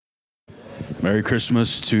Merry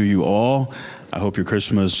Christmas to you all. I hope your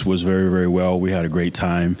Christmas was very, very well. We had a great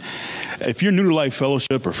time. If you're new to Life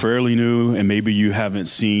Fellowship or fairly new, and maybe you haven't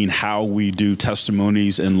seen how we do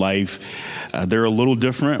testimonies in life, they're a little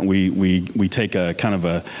different. We take a kind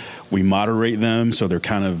of we moderate them, so they're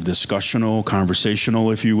kind of discussional,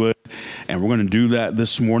 conversational, if you would. And we're going to do that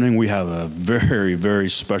this morning. We have a very, very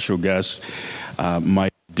special guest.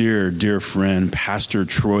 My dear friend, Pastor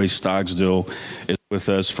Troy Stogsdill is with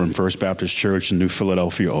us from First Baptist Church in New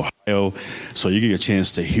Philadelphia, Ohio. So you get a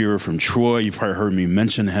chance to hear from Troy. You've probably heard me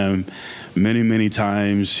mention him many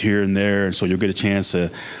times here and there. And so you'll get a chance to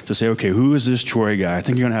say, okay, who is this Troy guy? I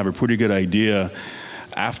think you're going to have a pretty good idea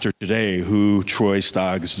after today who Troy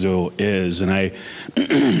Stogsdill is. And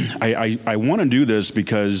I want to do this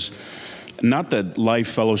because not that Life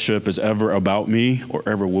Fellowship is ever about me or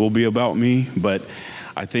ever will be about me, but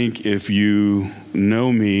I think if you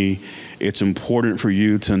know me, it's important for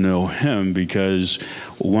you to know him, because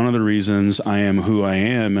one of the reasons I am who I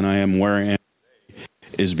am and I am where I am today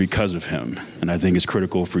is because of him. And I think it's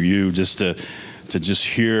critical for you just to just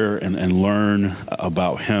hear and learn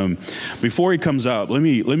about him. Before he comes out, let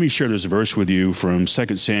me share this verse with you from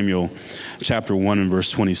 2 Samuel chapter 1 and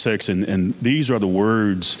verse 26. And these are the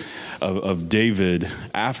words of David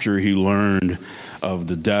after he learned of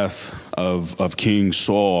the death of King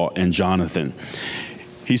Saul and Jonathan.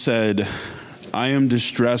 He said, "I am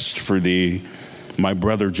distressed for thee, my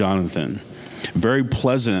brother Jonathan. Very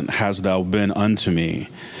pleasant hast thou been unto me.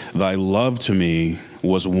 Thy love to me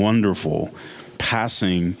was wonderful,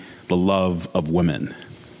 passing the love of women."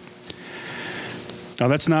 Now,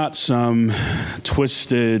 that's not some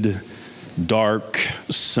twisted, dark,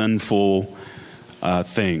 sinful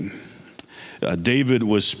thing. David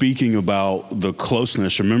was speaking about the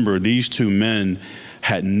closeness. Remember, these two men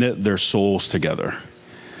had knit their souls together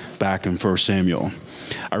back in 1 Samuel.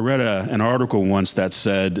 I read an article once that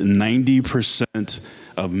said 90%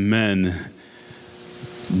 of men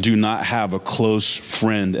do not have a close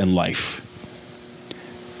friend in life.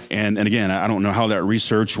 And again, I don't know how that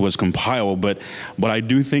research was compiled, but I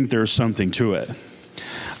do think there's something to it.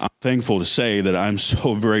 I'm thankful to say that I'm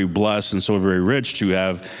so very blessed and so very rich to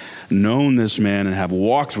have known this man and have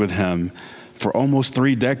walked with him for almost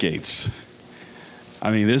 3 decades.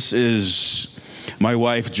 I mean, this is, my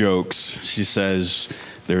wife jokes, she says,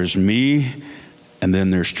 there's me and then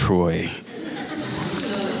there's Troy.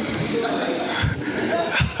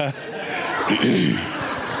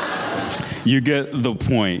 You get the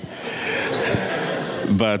point.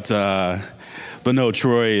 But no,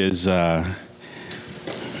 Troy is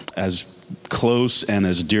as close and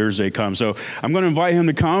as dear as they come. So I'm going to invite him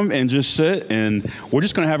to come and just sit, and we're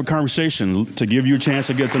just going to have a conversation to give you a chance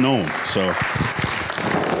to get to know him.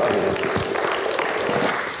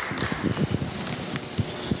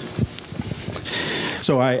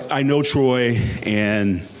 So I know Troy,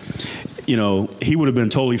 and you know, he would have been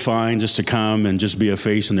totally fine just to come and just be a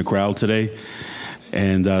face in the crowd today.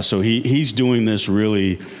 And so he's doing this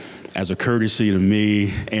really as a courtesy to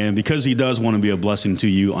me, and because he does want to be a blessing to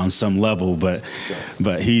you on some level, but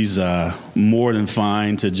he's more than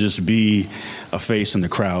fine to just be a face in the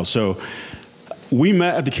crowd. So we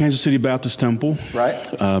met at the Kansas City Baptist Temple,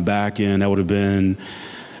 right? Back in, that would have been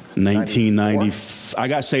 1990. I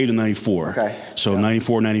got saved in 94. Okay. So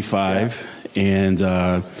 94, 95. Yeah.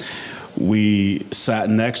 And we sat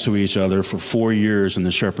next to each other for 4 years in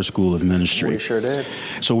the Shepherd School of Ministry. We sure did.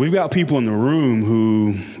 So we've got people in the room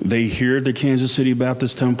who, they hear the Kansas City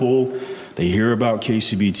Baptist Temple, they hear about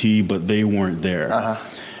KCBT, but they weren't there. Uh-huh.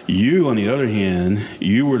 You, on the other hand,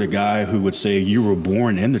 you were the guy who would say you were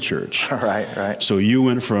born in the church. Right. So you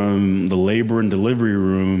went from the labor and delivery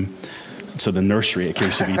room to the nursery at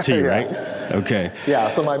KCBT, yeah. Right? Okay. Yeah,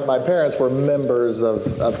 so my parents were members of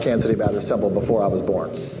Kansas City Baptist Temple before I was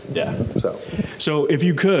born. Yeah. So if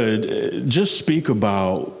you could, just speak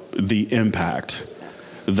about the impact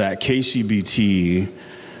that KCBT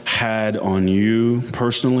had on you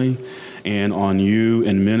personally and on you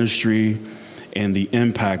in ministry, and the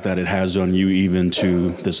impact that it has on you even to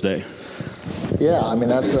this day. Yeah, I mean,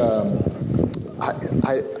 that's...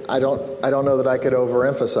 I don't know that I could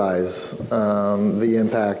overemphasize the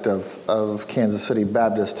impact of Kansas City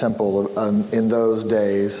Baptist Temple in those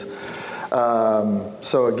days.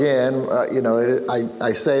 So again,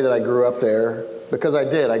 I say that I grew up there because I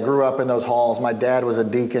did. I grew up in those halls. My dad was a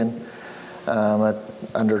deacon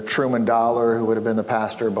under Truman Dollar, who would have been the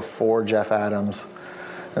pastor before Jeff Adams.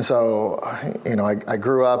 And so, I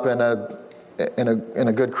grew up in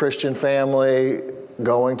a good Christian family,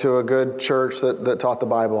 going to a good church that taught the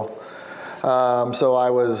Bible. So I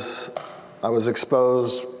was I was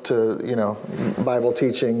exposed to, Bible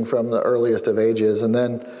teaching from the earliest of ages. And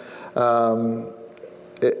then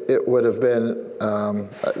it would have been,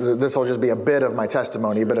 this will just be a bit of my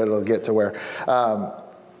testimony, but it'll get to where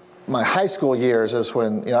my high school years is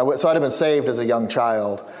when, so I'd have been saved as a young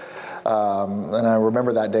child. And I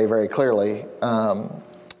remember that day very clearly. But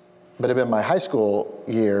it had been my high school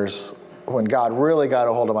years when God really got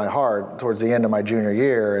a hold of my heart towards the end of my junior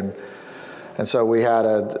year. And so we had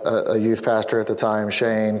a youth pastor at the time,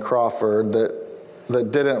 Shane Crawford,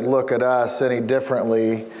 that didn't look at us any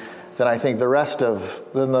differently than I think the rest of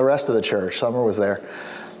the church. Summer was there.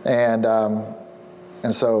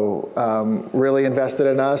 And so really invested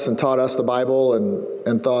in us and taught us the Bible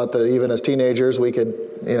and thought that even as teenagers we could,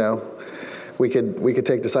 we could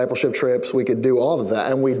take discipleship trips, we could do all of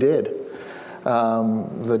that, and we did.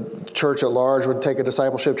 The church at large would take a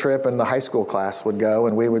discipleship trip, and the high school class would go,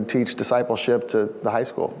 and we would teach discipleship to the high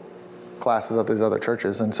school classes at these other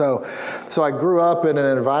churches. And so I grew up in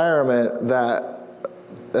an environment that,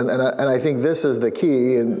 and I think this is the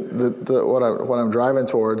key, and what I'm driving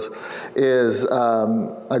towards is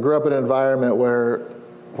I grew up in an environment where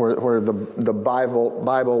the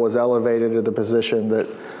Bible was elevated to the position that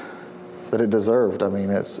it deserved. I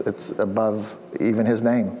mean, it's above even his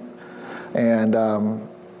name. And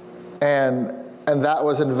that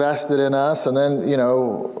was invested in us, and then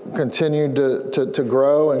continued to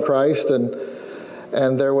grow in Christ, and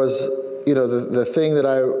there was the thing that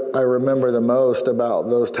I remember the most about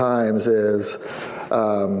those times is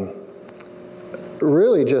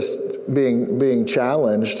really just being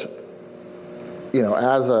challenged,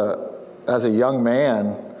 as a young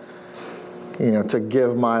man, to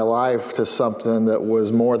give my life to something that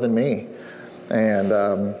was more than me, and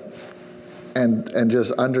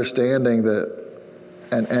just understanding that,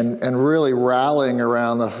 and really rallying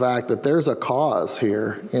around the fact that there's a cause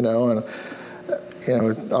here, and I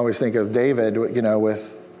always think of David,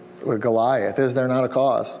 with Goliath. Is there not a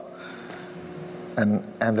cause? And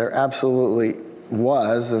there absolutely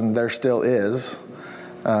was, and there still is.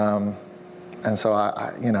 And so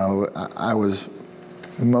I was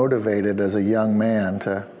motivated as a young man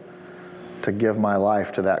to give my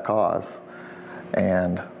life to that cause,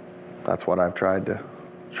 and that's what I've tried to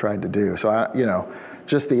do. So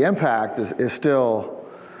just the impact is still.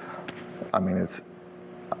 I mean,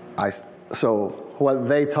 so what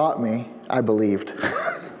they taught me, I believed,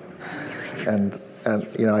 and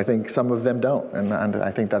I think some of them don't, and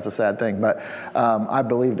I think that's a sad thing. But I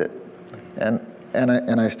believed it, and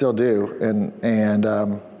I still do, and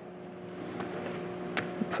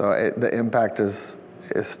so the impact is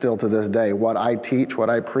still to this day. What I teach, what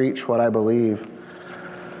I preach, what I believe,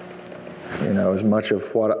 as much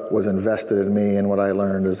of what was invested in me and what I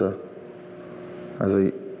learned as a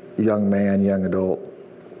young man, young adult,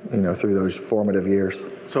 through those formative years.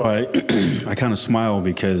 So I kind of smile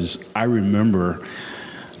because I remember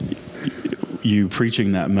you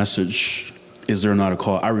preaching that message, is there not a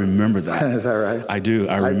call? I remember that. Is that right? I do.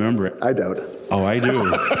 I remember it. I don't. Oh, I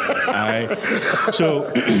do. So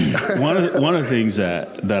one of the things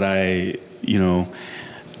that I,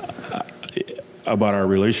 about our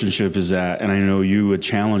relationship is that, and I know you would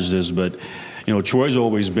challenge this, but, Troy's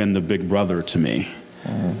always been the big brother to me.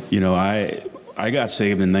 Mm-hmm. I got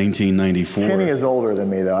saved in 1994. Kenny is older than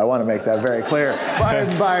me, though. I want to make that very clear.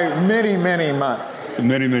 By many, many months.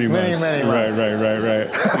 Many months. Many months. Right.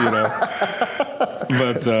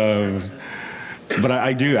 But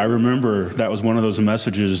I do. I remember that was one of those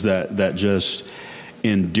messages that just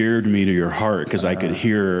endeared me to your heart, because I could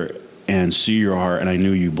hear and see your heart, and I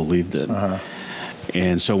knew you believed it.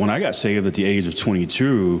 And so when I got saved at the age of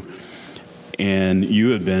 22, and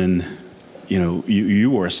you had been,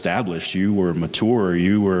 you were established, you were mature,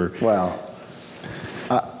 you were... Well,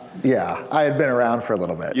 yeah, I had been around for a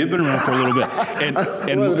little bit. You'd been around for a little bit.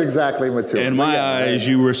 And wasn't exactly mature. In my eyes,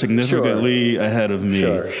 you were significantly ahead of me.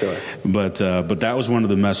 Sure. But that was one of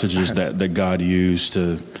the messages that God used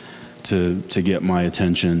to get my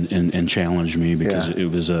attention and challenge me, because it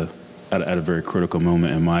was at a very critical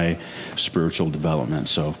moment in my spiritual development.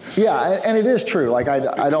 So yeah, and it is true. Like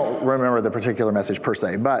I don't remember the particular message per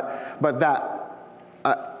se, but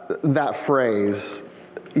that phrase,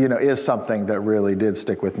 is something that really did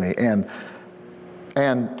stick with me, and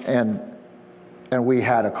we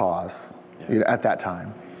had a cause at that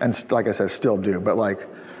time, and like I said, still do. But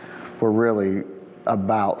we're really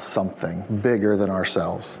about something bigger than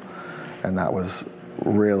ourselves, and that was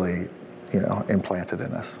really implanted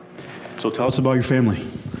in us. So tell us about your family.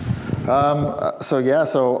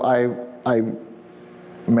 So I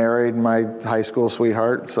married my high school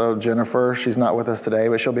sweetheart. So Jennifer, she's not with us today,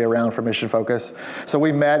 but she'll be around for Mission Focus. So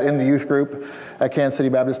we met in the youth group at Kansas City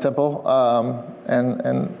Baptist Temple,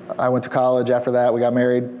 and I went to college after that. We got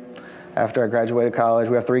married after I graduated college.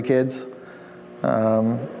 We have 3 kids.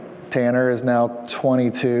 Tanner is now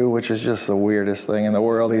 22, which is just the weirdest thing in the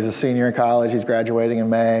world. He's a senior in college. He's graduating in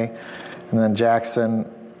May. And then Jackson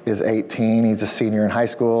is 18. He's a senior in high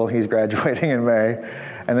school. He's graduating in May.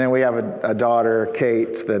 And then we have a daughter,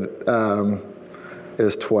 Kate, that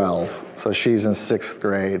is 12. So she's in 6th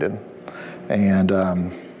grade.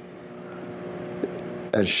 And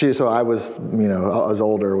she, so I was, I was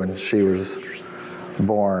older when she was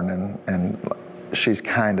born, and she's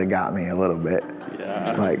kind of got me a little bit.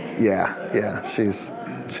 Yeah. She's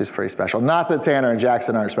pretty special. Not that Tanner and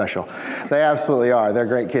Jackson aren't special. They absolutely are. They're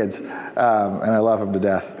great kids, and I love them to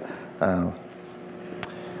death.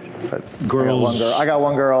 But Girls, I got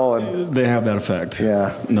one girl, and they have that effect.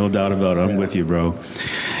 Yeah, no doubt about it. I'm with you, bro.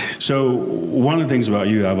 So one of the things about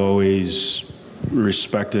you I've always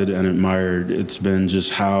respected and admired, it's been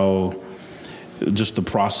just the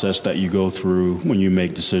process that you go through when you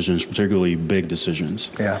make decisions, particularly big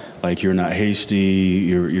decisions. Yeah. Like you're not hasty,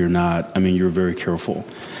 you're not, you're very careful.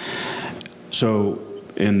 So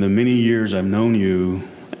in the many years I've known you,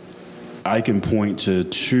 I can point to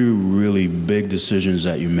 2 really big decisions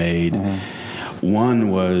that you made. Mm-hmm.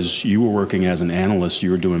 One was you were working as an analyst.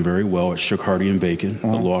 You were doing very well at Shook, Hardy & Bacon,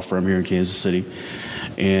 the law firm here in Kansas City.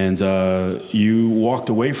 And you walked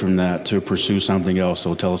away from that to pursue something else.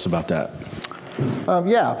 So tell us about that.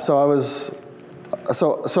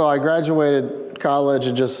 So I graduated college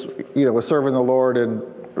and just, was serving the Lord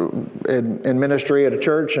in ministry at a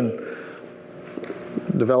church and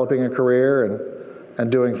developing a career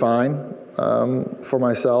and doing fine for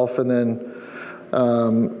myself. And then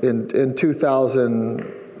in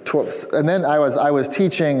 2012, and then I was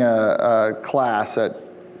teaching a class at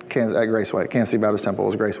Graceway. Kansas City Baptist Temple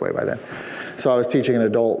was Graceway by then. So I was teaching an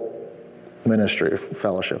adult ministry,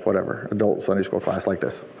 fellowship, whatever, adult Sunday school class like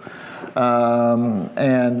this. And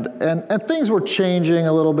things were changing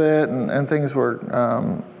a little bit, and things were,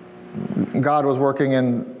 God was working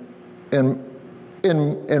in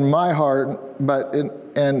my heart, but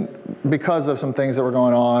and because of some things that were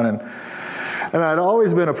going on, and I'd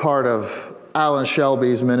always been a part of Alan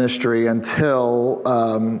Shelby's ministry until,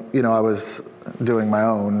 I was doing my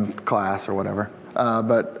own class or whatever.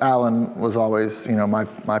 But Alan was always,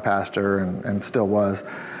 my pastor and still was.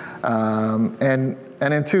 And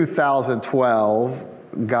in 2012,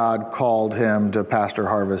 God called him to pastor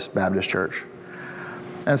Harvest Baptist Church.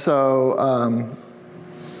 And so,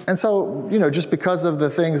 just because of the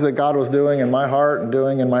things that God was doing in my heart and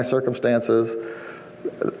doing in my circumstances,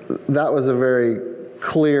 that was a very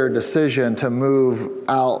clear decision to move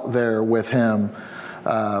out there with him,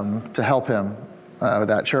 to help him with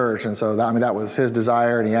that church. And so that was his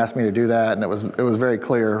desire, and he asked me to do that, and it was very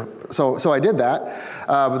clear. So I did that.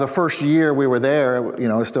 But the first year we were there,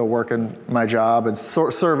 I was still working my job and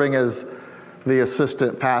serving as the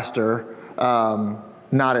assistant pastor,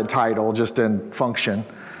 not in title, just in function.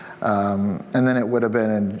 And then it would have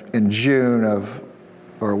been in June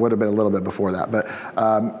or it would have been a little bit before that. But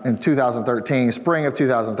in 2013, spring of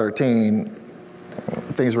 2013,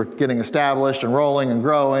 things were getting established and rolling and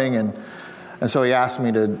growing, and so he asked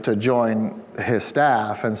me to join his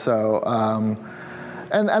staff. And so,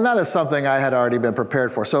 and that is something I had already been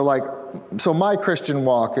prepared for. So my Christian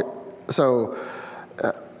walk,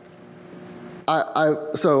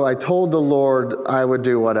 I told the Lord I would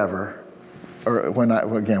do whatever, or when I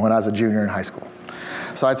was a junior in high school.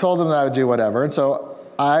 So I told him that I would do whatever. And so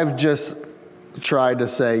I've just tried to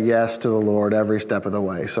say yes to the Lord every step of the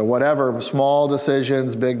way. So whatever, small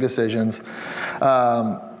decisions, big decisions.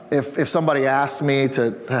 If somebody asks me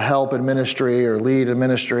to help in ministry or lead in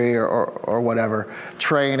ministry or whatever,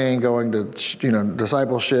 training, going to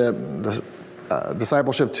discipleship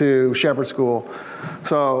 2, shepherd school.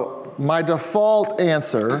 So my default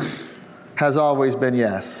answer has always been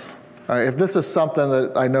yes. All right, if this is something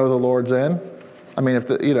that I know the Lord's in,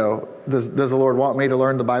 does the Lord want me to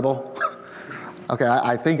learn the Bible? Okay,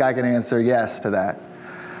 I think I can answer yes to that.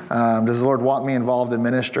 Does the Lord want me involved in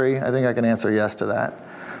ministry? I think I can answer yes to that.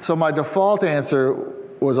 So my default answer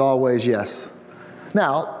was always yes.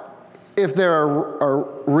 Now, if there are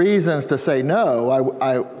reasons to say no,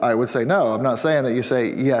 I would say no. I'm not saying that you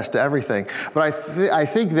say yes to everything. But I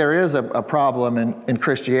think there is a problem in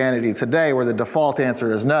Christianity today where the default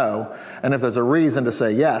answer is no. And if there's a reason to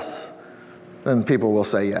say yes, then people will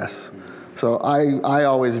say yes. So I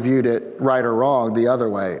always viewed it, right or wrong, the other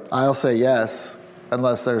way. I'll say yes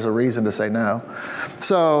unless there's a reason to say no.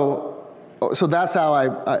 So so that's how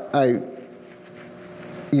I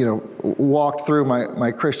walked through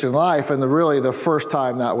my Christian life, and really the first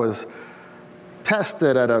time that was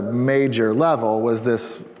tested at a major level was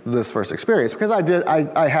this first experience, because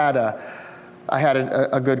I had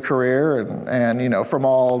a good career and from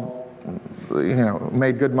all,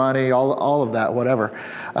 made good money, all of that, whatever,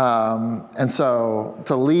 and so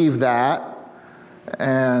to leave that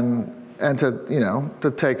and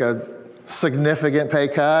to take a significant pay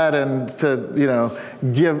cut and to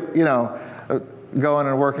give going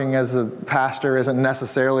and working as a pastor isn't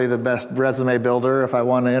necessarily the best resume builder if I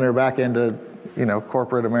want to enter back into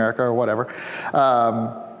corporate America or whatever.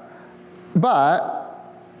 But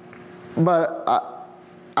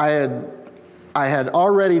I had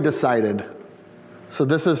already decided. So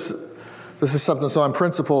this is something. So I'm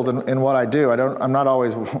principled in what I do. I'm not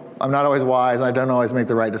always wise. I don't always make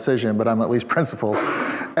the right decision, but I'm at least principled.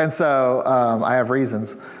 And so I have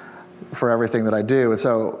reasons for everything that I do. And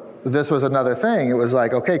so this was another thing. It was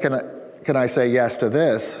like, okay, can I say yes to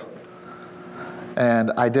this?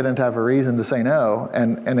 And I didn't have a reason to say no,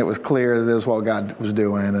 and it was clear that this was what God was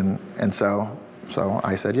doing, and so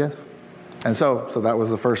I said yes. And so that was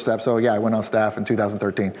the first step. So yeah, I went on staff in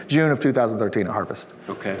 2013, June of 2013 at Harvest.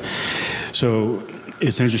 Okay. So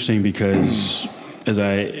it's interesting because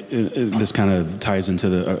this kind of ties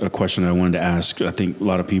into a question I wanted to ask. I think a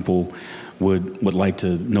lot of people would like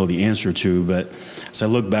to know the answer to, but as I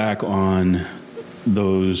look back on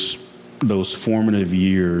those formative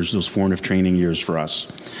years, those formative training years for us,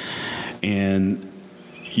 and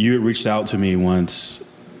you had reached out to me once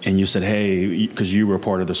and you said, hey, because you were a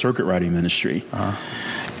part of the circuit riding ministry.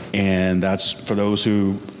 And that's, for those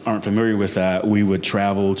who aren't familiar with that, we would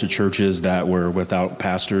travel to churches that were without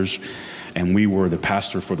pastors, and we were the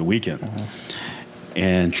pastor for the weekend.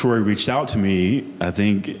 And Troy reached out to me, I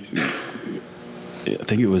think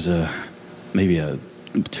it was maybe a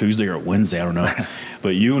Tuesday or Wednesday, I don't know.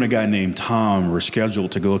 But you and a guy named Tom were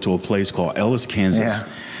scheduled to go to a place called Ellis, Kansas. Yeah.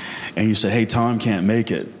 And you said, hey, Tom can't make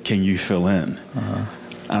it. Can you fill in?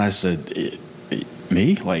 And I said,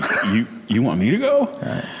 me? Like, you want me to go?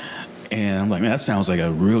 Right. And I'm like, man, that sounds like a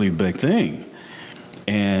really big thing.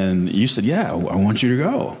 And you said, yeah, I want you to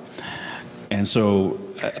go. And so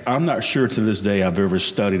I'm not sure to this day I've ever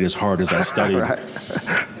studied as hard as I studied. Right.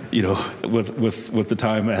 With the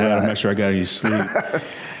time I had, right. I'm not sure I got any sleep.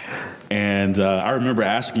 And I remember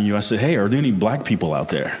asking you, I said, hey, are there any black people out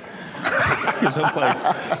there? Because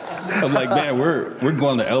I'm like, man, we're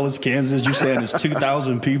going to Ellis, Kansas. You're saying there's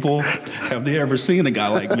 2,000 people. Have they ever seen a guy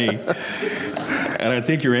like me? And I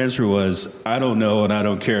think your answer was, I don't know and I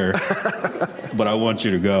don't care, but I want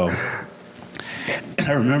you to go. And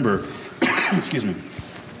I remember,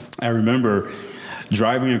 I remember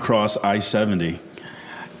driving across I-70.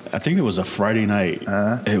 I think it was a Friday night.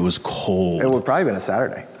 It was cold. It would probably been a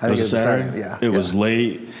Saturday. I think it was a Saturday. Yeah. It was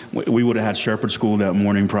late. We would have had Shepherd School that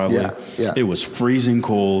morning probably. Yeah. It was freezing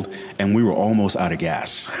cold, and we were almost out of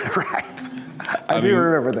gas. Right. I do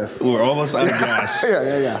remember this. We were almost out of gas.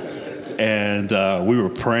 Yeah. And we were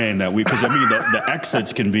praying that because the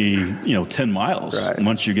exits can be 10 miles. Right.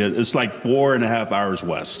 Once you get, it's like 4.5 hours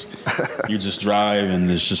west. You just drive and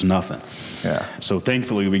there's just nothing. Yeah. So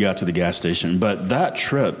thankfully we got to the gas station. But that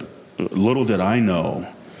trip, little did I know,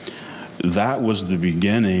 that was the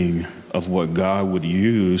beginning of what God would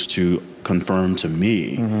use to confirm to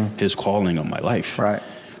me His calling on my life. Right.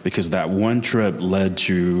 Because that one trip led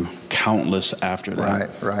to countless after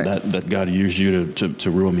that. Right. That God used you to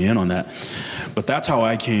reel me in on that. But that's how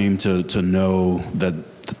I came to know that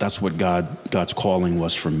that's what God's calling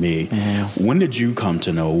was for me. Mm-hmm. When did you come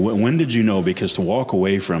to know? When did you know? Because to walk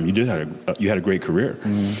away from, you had a great career,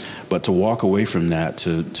 but to walk away from that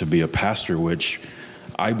to be a pastor, which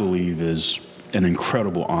I believe is an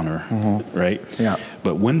incredible honor, right? Yeah.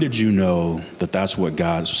 But when did you know that that's what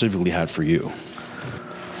God specifically had for you?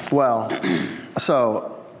 Well,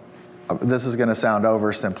 so this is going to sound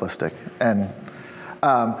oversimplistic, and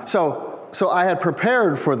so I had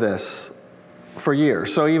prepared for this for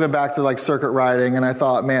years. So even back to like circuit riding, and I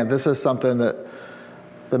thought, man, this is something that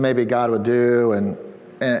maybe God would do, and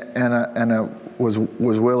I was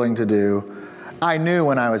willing to do. I knew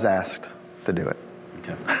when I was asked to do it.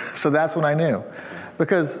 Okay. So that's when I knew,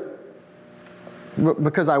 because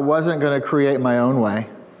I wasn't going to create my own way.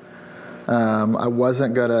 I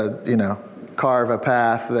wasn't going to, carve a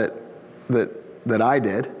path that I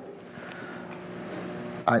did.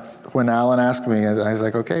 When Alan asked me, I was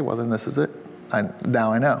like, okay, well then this is it.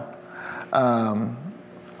 Now I know.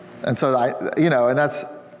 And so and that's,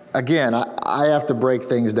 again, I have to break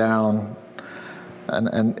things down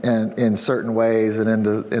and in certain ways and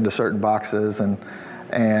into certain boxes, and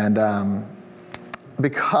And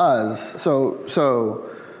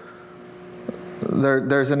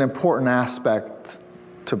there's an important aspect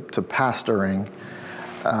to pastoring,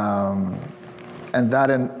 and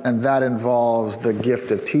that involves the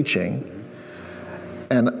gift of teaching.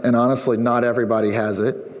 And honestly, not everybody has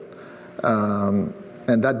it.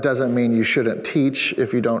 And that doesn't mean you shouldn't teach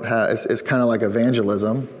if you don't have. It's kind of like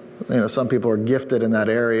evangelism. Some people are gifted in that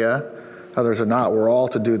area, others are not. We're all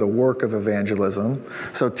to do the work of evangelism.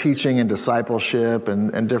 So teaching and discipleship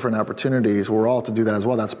and different opportunities, we're all to do that as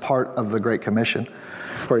well. That's part of the Great Commission,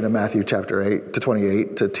 according to Matthew chapter 8 to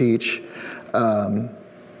 28, to teach. But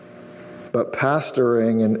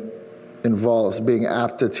pastoring involves being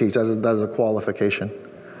apt to teach. That is a qualification.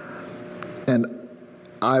 And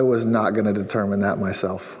I was not going to determine that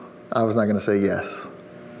myself. I was not going to say, yes,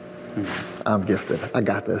 I'm gifted, I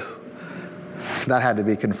got this. That had to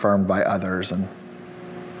be confirmed by others, and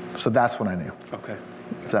so that's when I knew. Okay.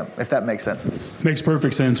 If that makes sense. Makes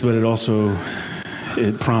perfect sense, but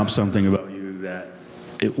it prompts something about you that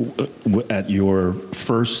at your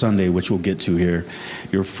first Sunday, which we'll get to here,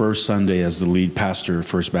 your first Sunday as the lead pastor of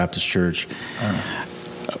First Baptist Church,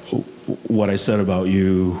 what I said about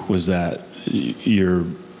you was that you're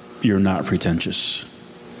not pretentious,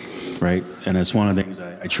 right? And it's one of the things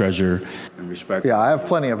I treasure and respect. Yeah, I have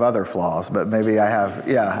plenty of other flaws, but maybe I have.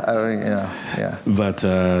 Yeah. But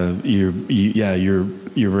you're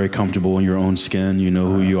very comfortable in your own skin. You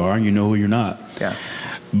know who you are, and you know who you're not. Yeah.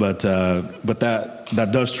 But that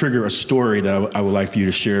does trigger a story that I would like for you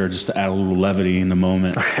to share, just to add a little levity in the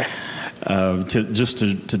moment,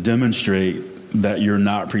 to demonstrate that you're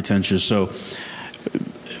not pretentious. So,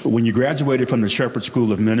 when you graduated from the Shepherd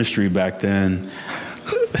School of Ministry back then,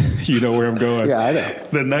 you know where I'm going. Yeah, I know.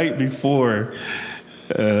 The night before,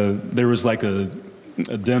 there was like a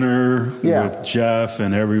dinner with Jeff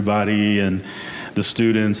and everybody and the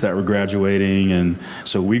students that were graduating. And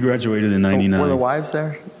so we graduated in 99. Were the wives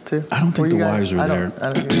there too? I don't think the wives were there.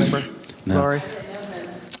 I don't remember. No. Lori?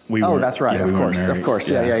 That's right. Yeah, of course.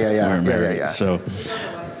 Yeah. So.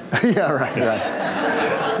 Yeah, right.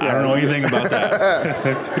 I don't know anything about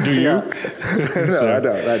that. Do you? No, I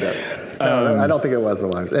don't. No, I don't think it was the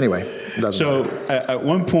wives. Anyway, it doesn't matter. At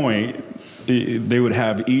one point, they would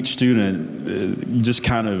have each student just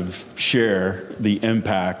kind of share the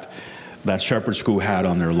impact that Shepherd School had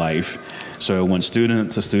on their life. So it went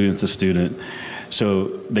student to student to student. So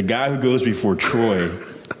the guy who goes before Troy,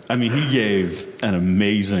 he gave an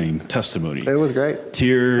amazing testimony. It was great.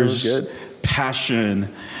 Tears, it was good.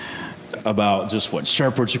 Passion about just what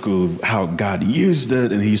Shepherd School, how God used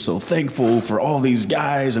it, and he's so thankful for all these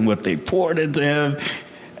guys and what they poured into him.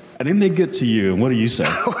 And then they get to you, and what do you say?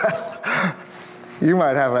 You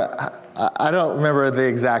might have I don't remember the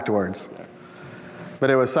exact words,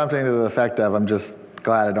 but it was something to the effect of, I'm just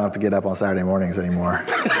glad I don't have to get up on Saturday mornings anymore.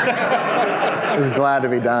 Just glad to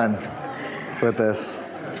be done with this.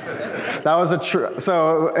 That was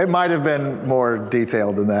so it might have been more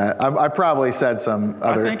detailed than that. I probably said some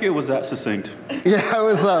other. I think it was that succinct. Yeah, it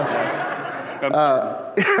was.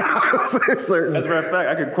 Certain. As a matter of fact,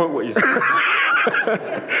 I could quote what you said.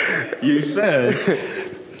 You said,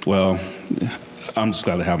 well, I'm just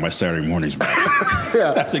glad to have my Saturday mornings back.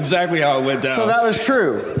 Yeah. That's exactly how it went down. So that was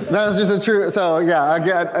true. That was just a true. So yeah,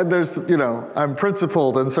 again, there's, I'm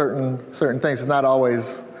principled in certain things. It's not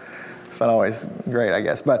always great, I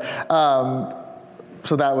guess. But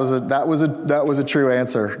so that was a true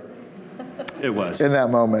answer. It was in that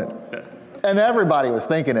moment, and everybody was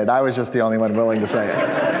thinking it. I was just the only one willing to say it.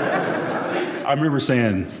 I remember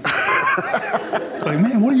saying, like,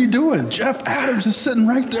 man, what are you doing? Jeff Adams is sitting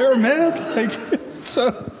right there, man. Like,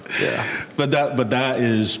 so. Yeah. But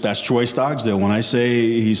that's Troy Stogsdill. When I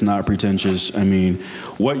say he's not pretentious,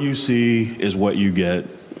 what you see is what you get.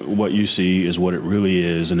 What you see is what it really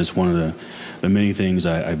is, and it's one of the many things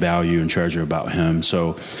I value and treasure about him.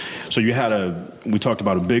 So you we talked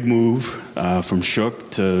about a big move from Shook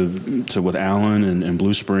to with Alan and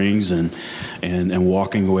Blue Springs and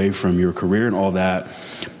walking away from your career and all that.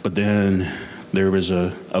 But then there was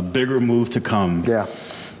a bigger move to come. Yeah.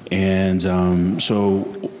 And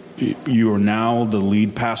so you are now the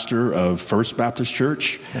lead pastor of First Baptist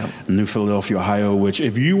Church in New Philadelphia, Ohio, which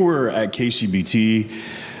if you were at KCBT,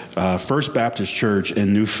 First Baptist Church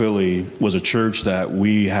in New Philly was a church that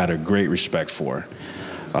we had a great respect for.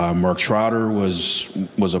 Mark Trotter was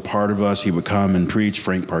a part of us. He would come and preach.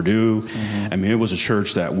 Frank Pardue. Mm-hmm. It was a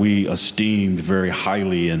church that we esteemed very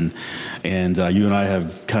highly, and you and I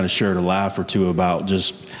have kind of shared a laugh or two about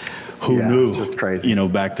just who knew, it's just crazy.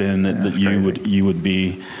 Back then that you would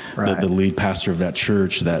be the lead pastor of that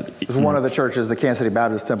church. That it was one of the churches the Kansas City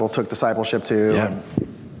Baptist Temple took discipleship to. Yeah.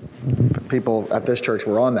 people at this church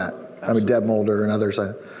were on that. Absolutely. I mean, Deb Mulder and others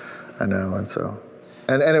I know, and so,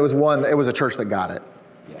 and it was a church that got it.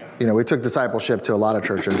 Yeah. You know, we took discipleship to a lot of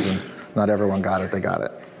churches, and not everyone got it. They got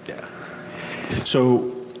it. Yeah.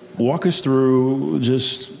 So, walk us through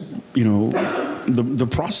just, you know, the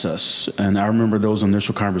process. And I remember those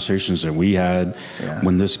initial conversations that we had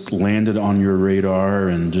when this landed on your radar,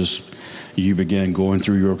 and just you began going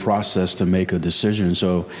through your process to make a decision.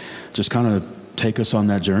 So, just kind of take us on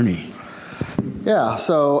that journey. Yeah.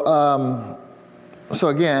 So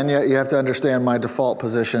again, you have to understand my default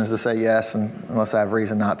position is to say yes, unless I have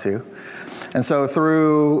reason not to. And so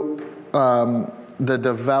through the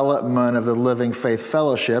development of the Living Faith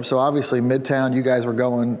Fellowship, so obviously Midtown, you guys were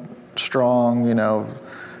going strong,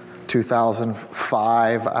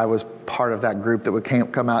 2005, I was part of that group that would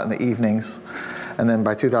come out in the evenings. And then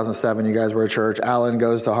by 2007, you guys were a church. Alan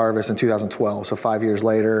goes to Harvest in 2012, so 5 years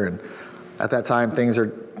later. And at that time, things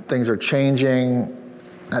are changing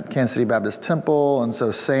at Kansas City Baptist Temple, and so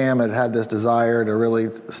Sam had this desire to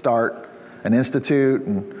really start an institute,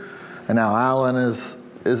 and now Alan is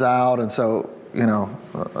out, and so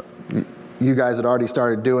you guys had already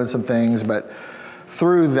started doing some things, but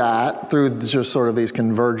through just sort of these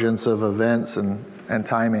convergence of events and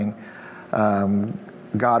timing,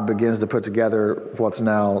 God begins to put together what's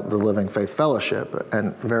now the Living Faith Fellowship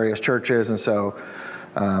and various churches, and so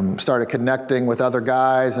started connecting with other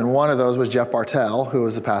guys, and one of those was Jeff Bartell, who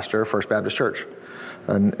was the pastor of First Baptist Church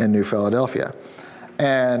in New Philadelphia.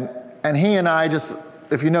 And he and I just,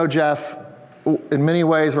 if you know Jeff, in many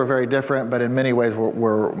ways we're very different, but in many ways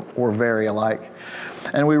we're very alike.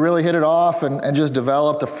 And we really hit it off and just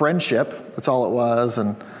developed a friendship. That's all it was.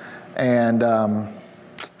 And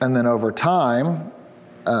then over time,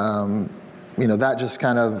 that just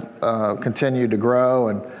kind of continued to grow.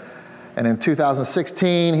 And in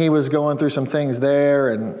 2016, he was going through some things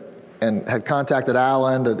there and had contacted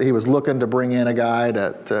Alan. He was looking to bring in a guy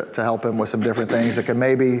to help him with some different things that could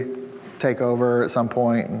maybe take over at some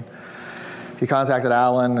point. And he contacted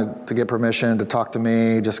Alan to get permission to talk to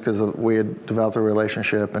me, just because we had developed a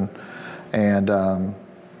relationship, and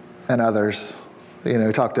others.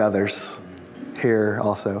 He talked to others here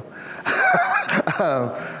also.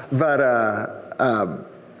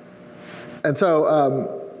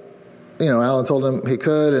 Alan told him he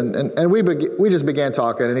could, and we just began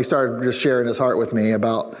talking, and he started just sharing his heart with me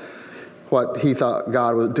about what he thought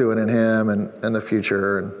God was doing in him and in the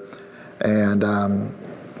future, and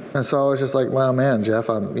so I was just like, well, man, Jeff,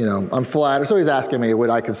 I'm flattered. So he's asking me, would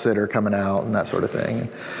I consider coming out and that sort of thing,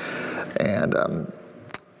 and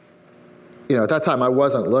at that time I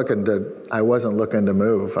wasn't looking to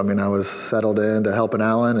move. I mean, I was settled into helping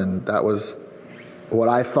Alan, and that was what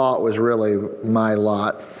I thought was really my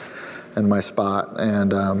lot and my spot,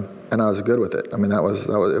 and I was good with it. I mean, it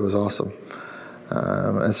was awesome.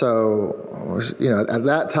 And so, at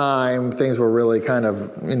that time, things were really kind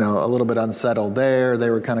of, a little bit unsettled there. They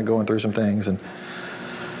were kind of going through some things, and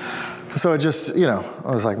so it just,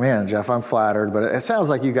 I was like, man, Jeff, I'm flattered, but it sounds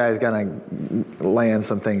like you guys gonna land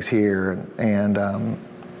some things here, and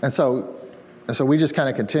so we just kind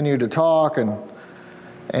of continued to talk, and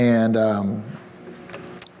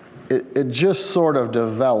it just sort of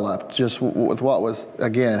developed just with what was,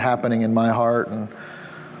 again, happening in my heart and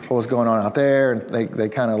what was going on out there. And they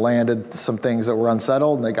kind of landed some things that were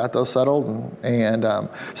unsettled, and they got those settled. And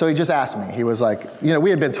so he just asked me. He was like, we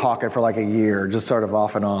had been talking for like a year, just sort of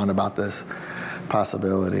off and on about this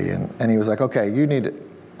possibility. And he was like, okay, you need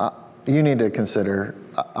to consider,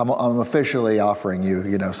 I'm officially offering you,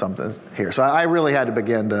 something here. So I really had to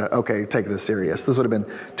begin to, take this serious. This would have been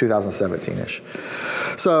 2017-ish.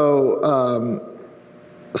 So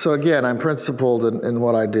again, I'm principled in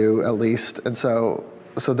what I do, at least. And so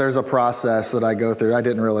there's a process that I go through. I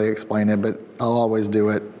didn't really explain it, but I'll always do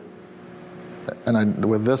it. And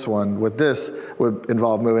with this would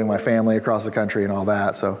involve moving my family across the country and all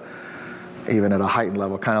that. So even at a heightened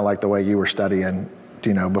level, kind of like the way you were studying,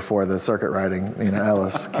 before the circuit riding,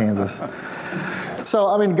 Ellis, Kansas. So,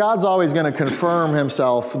 I mean, God's always going to confirm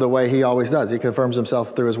himself the way he always does. He confirms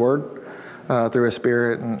himself through his word, through his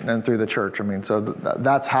spirit, and through the church. I mean, so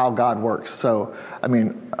that's how God works. So, I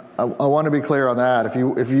mean, I want to be clear on that. If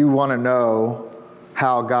you want to know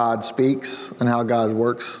how God speaks and how God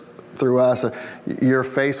works through us, you're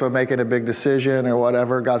faced with making a big decision or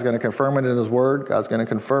whatever, God's going to confirm it in his word. God's going to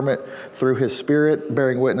confirm it through his spirit,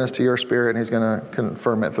 bearing witness to your spirit, and he's going to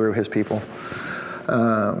confirm it through his people.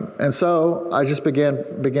 And so I just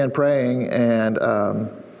began praying, and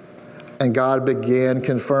God began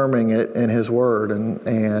confirming it in his word. And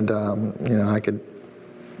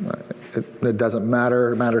it doesn't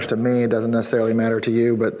matter. It matters to me. It doesn't necessarily matter to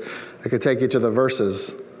you, but I could take you to the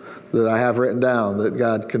verses that I have written down, that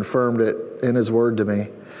God confirmed it in his word to me.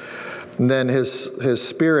 And then his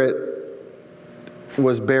Spirit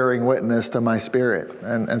was bearing witness to my spirit.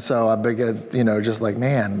 And so I began, just like,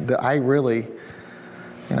 man, I really,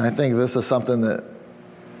 I think this is something that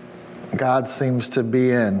God seems to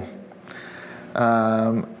be in.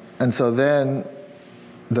 And so then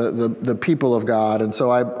the people of God, and so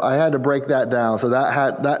I had to break that down. So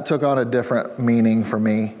that took on a different meaning for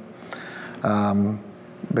me,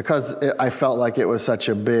 because I felt like it was such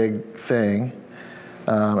a big thing.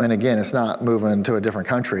 And again, it's not moving to a different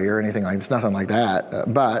country or anything it's nothing like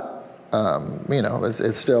that. But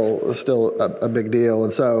it's still a big deal.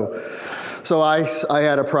 And so I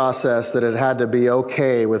had a process that it had to be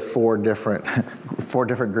okay with four different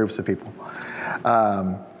groups of people.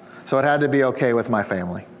 So it had to be okay with my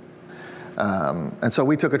family. And so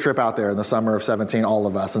we took a trip out there in the summer of 17, all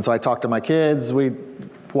of us. And so I talked to my kids,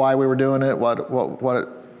 why we were doing it,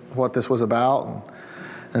 what this was about.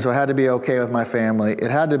 And so it had to be okay with my family. It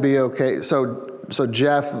had to be okay. So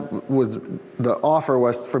Jeff the offer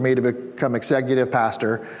was for me to become executive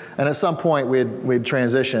pastor. And at some point we'd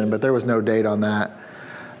transition, but there was no date on that.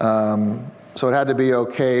 So it had to be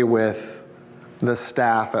okay with the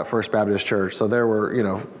staff at First Baptist Church. So there were,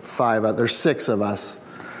 there's 6 of us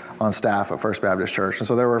on staff at First Baptist Church. And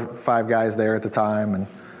so there were 5 guys there at the time. And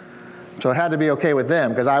so it had to be okay with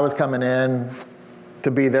them, because I was coming in to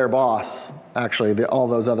be their boss, actually, all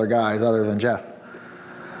those other guys other than Jeff.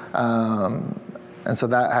 And so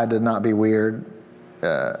that had to not be weird.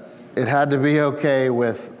 It had to be okay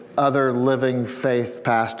with other living faith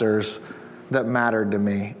pastors that mattered to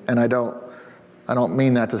me. And I don't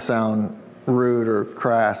mean that to sound rude or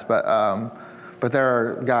crass, but there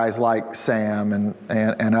are guys like Sam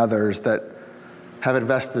and others that have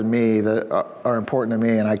invested in me, that are important to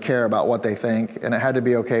me, and I care about what they think, and it had to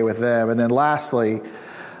be okay with them. And then lastly,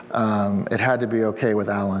 it had to be okay with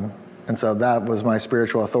Alan. And so that was my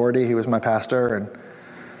spiritual authority. He was my pastor.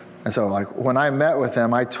 And so when I met with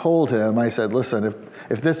him, I told him, I said, listen,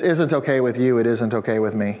 if this isn't okay with you, it isn't okay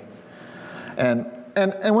with me. And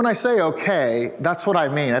when I say okay, that's what I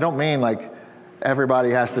mean. I don't mean like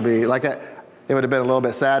everybody has to be like it would have been a little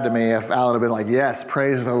bit sad to me if Alan had been like, yes,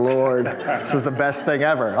 praise the Lord. This is the best thing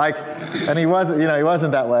ever. And he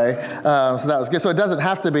wasn't that way. So that was good. So it doesn't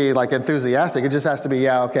have to be like enthusiastic. It just has to be,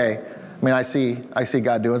 yeah, okay. I mean, I see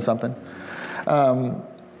God doing something.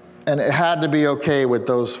 And it had to be okay with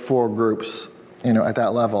those 4 groups, at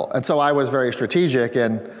that level. And so I was very strategic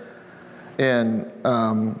in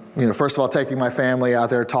first of all, taking my family out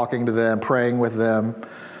there, talking to them, praying with them.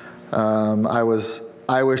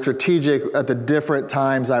 I was strategic at the different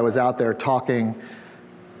times I was out there talking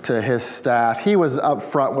to his staff. He was up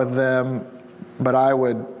front with them, but I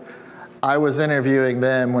was interviewing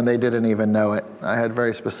them when they didn't even know it. I had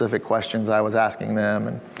very specific questions I was asking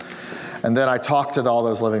them. And then I talked to all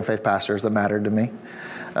those living faith pastors that mattered to me,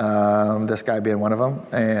 this guy being one of them.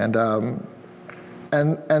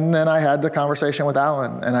 And then I had the conversation with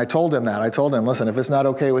Alan, and I told him that. I told him, listen, if it's not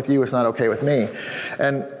okay with you, it's not okay with me.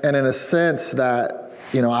 And in a sense that,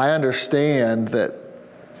 I understand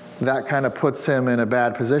that kind of puts him in a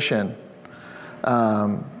bad position.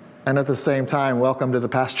 And at the same time, welcome to the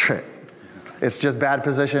pastorate. It's just bad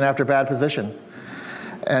position after bad position.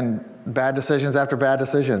 And bad decisions after bad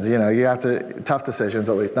decisions. You have to, tough decisions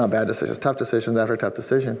at least, not bad decisions, tough decisions after tough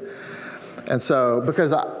decision. And so,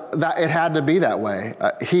 because it had to be that way.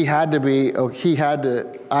 I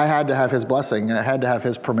had to have his blessing. I had to have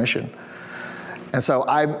his permission. And so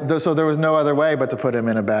so there was no other way but to put him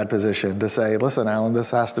in a bad position, to say, listen, Alan,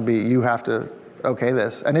 this has to be, you have to okay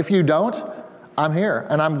this. And if you don't, I'm here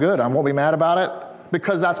and I'm good. I won't be mad about it,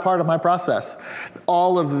 because that's part of my process.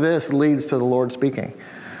 All of this leads to the Lord speaking.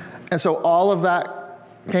 And so all of that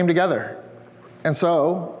came together. And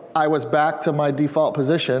so I was back to my default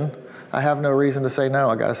position. I have no reason to say no.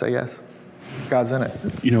 I got to say yes. God's in it.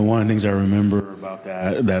 One of the things I remember about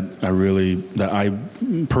that I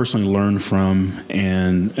personally learned from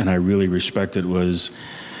and I really respected was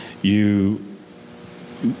you,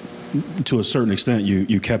 to a certain extent,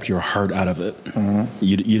 you kept your heart out of it. Mm-hmm.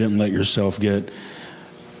 You didn't let yourself get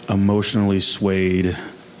emotionally swayed.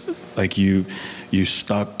 Like you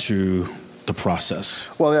stuck to the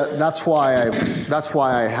process. Well, that's why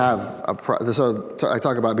I have so I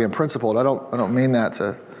talk about being principled. I don't mean that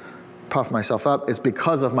to puff myself up. It's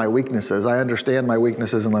because of my weaknesses. I understand my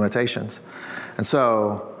weaknesses and limitations. And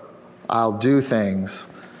so I'll do things.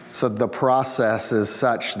 So the process is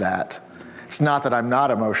such that it's not that I'm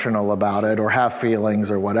not emotional about it or have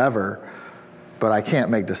feelings or whatever. but I can't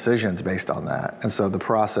make decisions based on that. And so the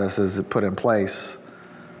process is put in place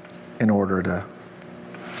in order to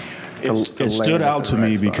it stood out to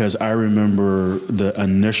me because I remember the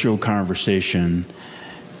initial conversation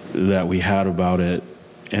that we had about it,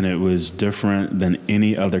 and it was different than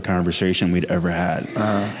any other conversation we'd ever had.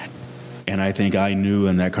 And I think I knew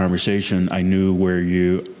in that conversation, I knew where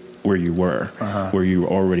you were, where you were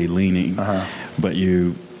already leaning, but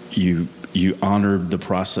you honored the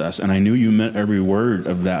process. And I knew you meant every word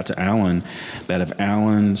of that to Alan, that if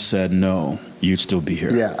Alan said no, you'd still be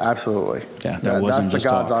here. Yeah, absolutely. Yeah, that wasn't that's just the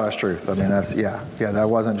God's talk. honest truth. I mean, that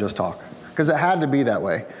wasn't just talk. Because it had to be that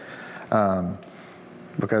way.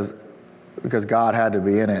 Because God had to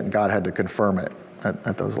be in it, and God had to confirm it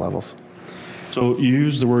at those levels. So you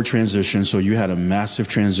used the word transition. So you had a massive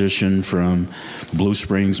transition from Blue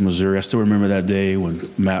Springs, Missouri. I still remember that day when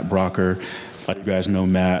Matt Brocker, like you guys know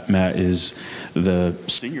Matt is the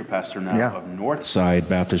senior pastor now of Northside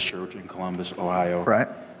Baptist Church in Columbus, Ohio. Right.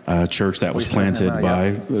 A church that was planted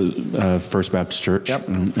by First Baptist Church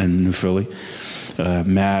in New Philly.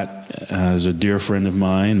 Matt is a dear friend of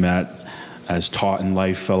mine. Matt has taught in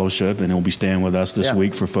Life Fellowship, and he'll be staying with us this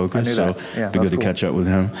week for Focus. So it'd be good to catch up with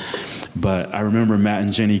him. But I remember Matt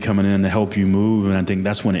and Jenny coming in to help you move, and I think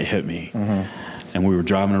that's when it hit me. And we were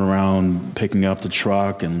driving around, picking up the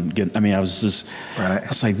truck, and I was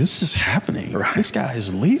like, this is happening. This guy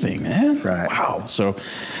is leaving, man. Wow. So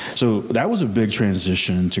that was a big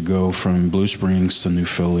transition to go from Blue Springs to New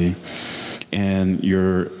Philly, and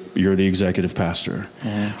you're the executive pastor.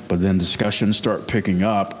 But then discussions start picking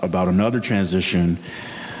up about another transition,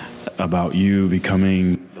 about you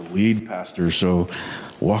becoming the lead pastor. So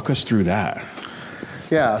walk us through that.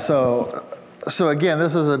 Yeah, so again,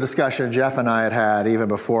 this is a discussion Jeff and I had even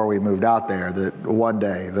before we moved out there, that one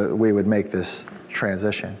day that we would make this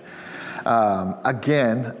transition.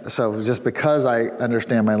 Again, so just because I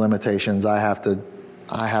understand my limitations, I have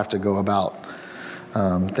to go about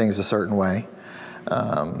things a certain way.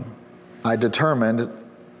 I determined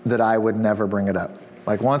that I would never bring it up.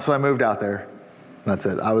 Like, once I moved out there, that's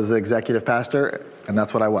it. I was the executive pastor, and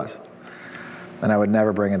that's what I was. And I would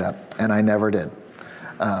never bring it up, and I never did.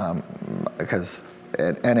 Because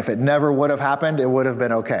if it never would have happened, it would have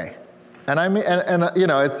been okay. And I mean, and you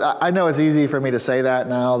know, I know it's easy for me to say that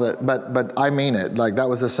now, but I mean it. Like, that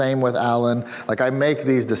was the same with Alan. Like, I make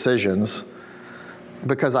these decisions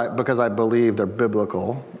because I believe they're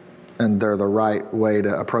biblical and they're the right way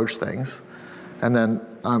to approach things, and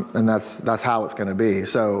that's how it's going to be.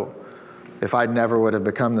 So if I never would have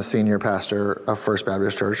become the senior pastor of First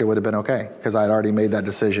Baptist Church, it would have been okay, because I'd already made that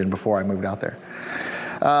decision before I moved out there.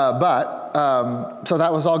 So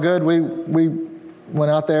that was all good. We went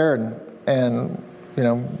out there and you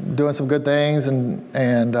know, doing some good things, and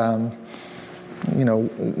you know,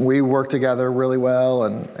 we worked together really well,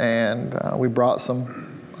 and we brought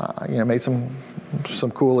some, you know, made some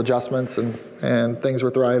cool adjustments, and things were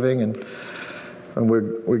thriving, and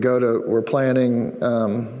we're planning,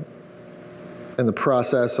 in the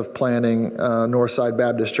process of planning Northside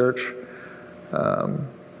Baptist Church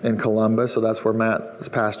in Columbus. So that's where Matt is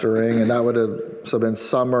pastoring, and that would have been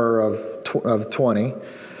summer of 20.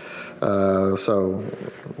 So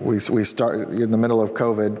we start in the middle of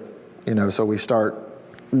COVID, you know, so we start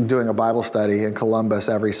doing a Bible study in Columbus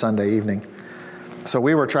every Sunday evening. So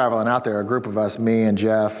we were traveling out there, a group of us, me and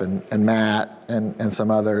Jeff and Matt and some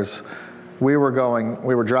others. We were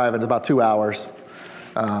driving about 2 hours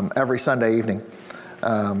every Sunday evening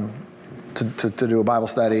to do a Bible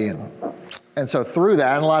study, and so through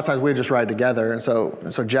that, and a lot of times we'd just ride together, and so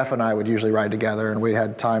Jeff and I would usually ride together, and we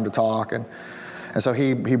had time to talk, and so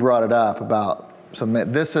he brought it up about, so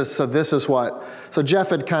Jeff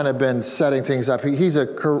had kind of been setting things up. He's if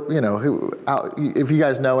you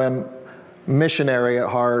guys know him, missionary at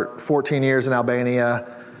heart, 14 years in Albania,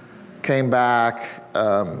 came back,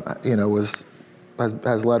 you know,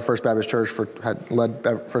 has led First Baptist Church for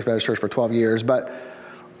 12 years, but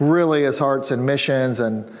really his heart's in missions,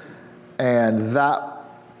 and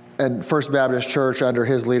First Baptist Church under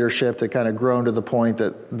his leadership had kind of grown to the point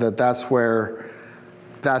that's where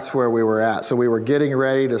we were at. So we were getting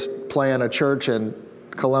ready to plan a church in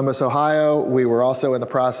Columbus, Ohio. We were also in the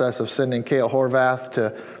process of sending Cale Horvath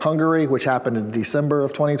to Hungary, which happened in December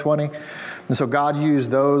of 2020. And so God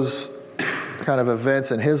used those kind of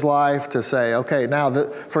events in his life to say, okay, now the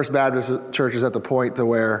First Baptist Church is at the point to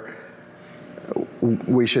where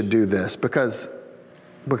we should do this, because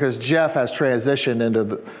Jeff has transitioned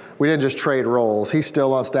into we didn't just trade roles. He's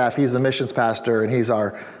still on staff. He's the missions pastor, and he's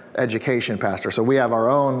our education pastor. So we have our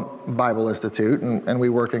own Bible Institute, and we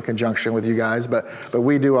work in conjunction with you guys, but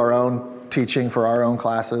we do our own teaching for our own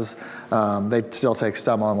classes. They still take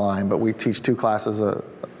STEM online, but we teach 2 classes a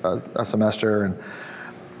semester.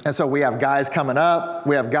 And so we have guys coming up.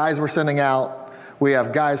 We have guys we're sending out. We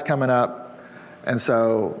have guys coming up. And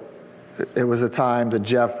so it was a time that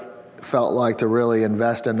Jeff felt like to really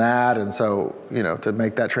invest in that. And so, to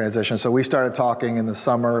make that transition. So we started talking in the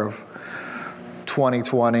summer of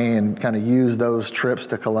 2020 and kind of use those trips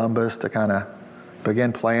to Columbus to kind of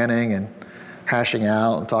begin planning and hashing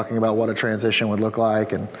out and talking about what a transition would look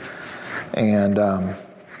like. And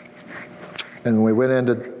we went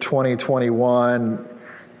into 2021.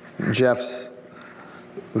 Jeff's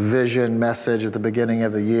vision message at the beginning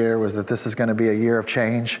of the year was that this is going to be a year of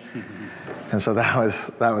change. Mm-hmm. And so that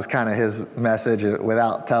was kind of his message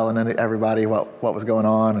without telling everybody what was going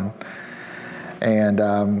on. And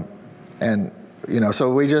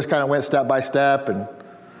so we just kind of went step by step and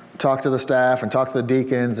talked to the staff and talked to the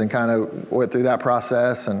deacons and kind of went through that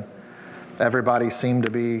process, and everybody seemed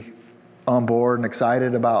to be on board and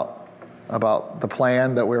excited about the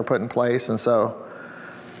plan that we were putting in place. And so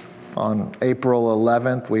on April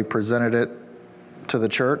 11th, we presented it to the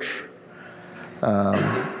church.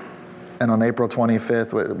 And on April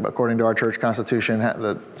 25th, according to our church constitution,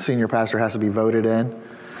 the senior pastor has to be voted in.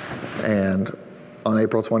 And on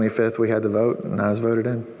April 25th, we had the vote, and I was voted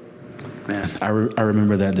in. Man, I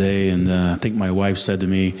remember that day, and I think my wife said to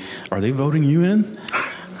me, "Are they voting you in?"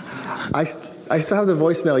 I still have the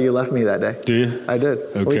voicemail you left me that day. Do you? I did.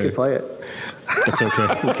 Okay. We could play it. That's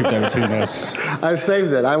okay. We'll keep that between us. I've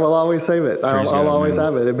saved it. I will always save it. I'll always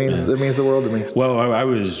have it. It means the world to me. Well, I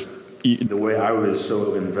was the way I was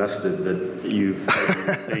so invested that you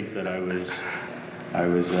think that I was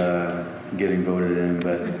getting voted in,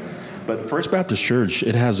 but First Baptist Church,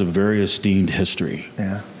 it has a very esteemed history.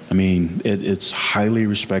 Yeah. I mean, it's highly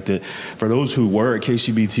respected. For those who were at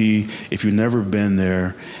KCBT, if you've never been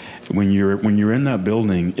there, when you're in that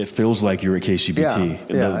building, it feels like you're at KCBT.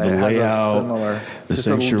 The layout, the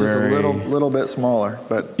sanctuary, just a little bit smaller,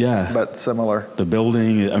 but similar. The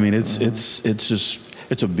building, I mean, it's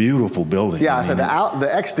a beautiful building. Yeah, so the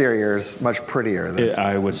exterior is much prettier.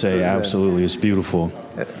 I would say absolutely, it's beautiful.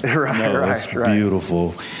 It's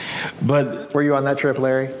beautiful. But were you on that trip,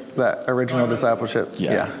 Larry? That original discipleship?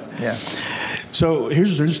 Yeah. So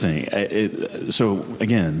here's what's interesting. So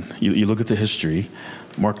again, you look at the history.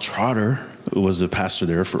 Mark Trotter was the pastor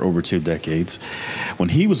there for over 2 decades. When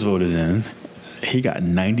he was voted in, he got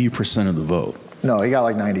 90% of the vote. No, he got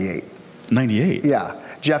like 98. 98? Yeah.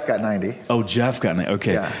 Jeff got 90. Oh, Jeff got 90.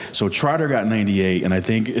 Okay. Yeah. So Trotter got 98, and I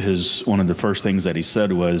think one of the first things that he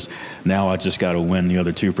said was, now I just got to win the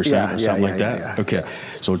other 2% or something like that. Yeah. Okay.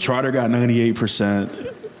 So Trotter got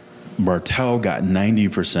 98%. Bartel got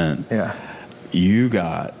 90%. Yeah. You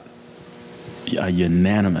got a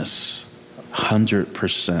unanimous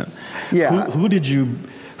 100%. Yeah. Who did you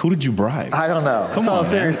bribe? I don't know. Come on,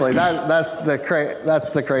 seriously, that's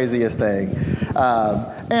the craziest thing.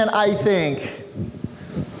 And I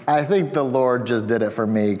think the Lord just did it for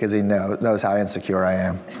me because He knows how insecure I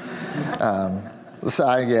am.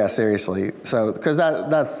 Seriously. So because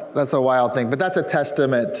that's a wild thing, but that's a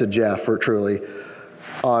testament to Jeff for truly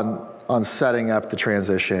on setting up the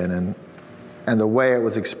transition and the way it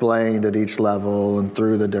was explained at each level and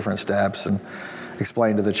through the different steps and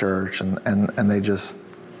explained to the church and they just,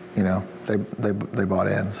 they bought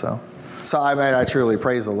in. So I truly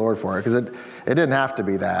praise the Lord for it because it didn't have to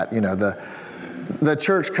be that. The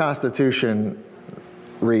church constitution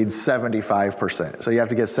reads 75%, so you have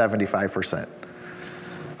to get 75%.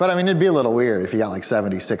 But I mean, it'd be a little weird if you got like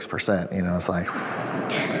 76%. It's like,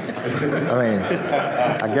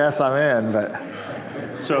 I guess I'm in, but.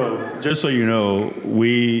 So just so you know,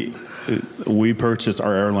 we purchased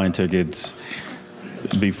our airline tickets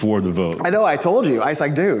before the vote. I know. I told you. I was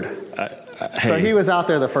like, dude. Hey. So he was out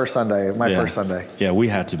there the first Sunday, first Sunday. Yeah, we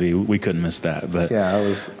had to be. We couldn't miss that. But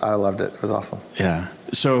yeah, I loved it. It was awesome. Yeah.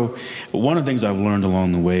 So one of the things I've learned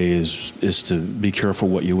along the way is to be careful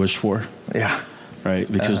what you wish for. Yeah.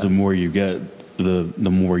 Right. Because the more you get, the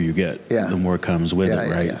more you get. Yeah. The more comes with it.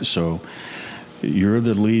 Right. Yeah. So you're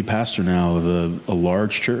the lead pastor now of a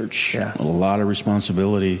large church. Yeah. A lot of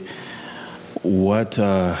responsibility. What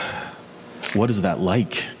is that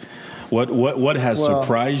like? What has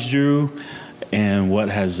surprised you, and what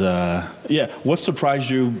has what surprised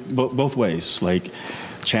you both ways? Like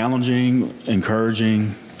challenging,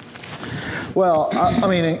 encouraging. Well,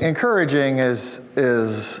 encouraging is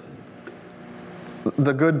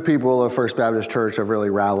the good people of First Baptist Church have really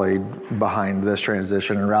rallied behind this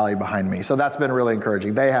transition and rallied behind me. So that's been really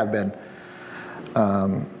encouraging. They have been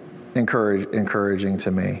encouraging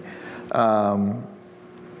to me.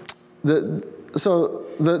 So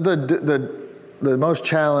the most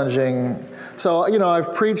challenging. So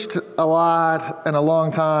I've preached a lot and a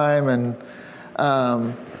long time, and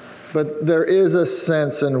but there is a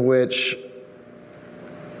sense in which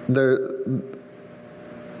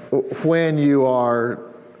when you are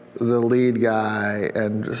the lead guy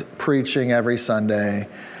and just preaching every Sunday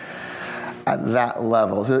at that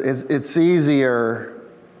level, so it's easier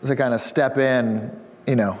to kind of step in,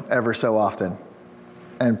 ever so often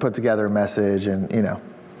and put together a message and,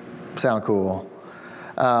 sound cool.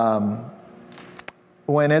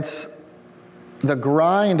 When it's the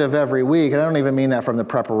grind of every week, and I don't even mean that from the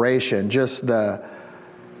preparation, just that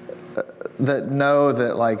know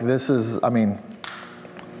that like this is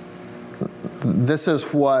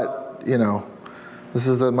what, this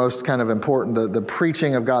is the most kind of important, the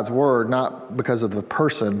preaching of God's word, not because of the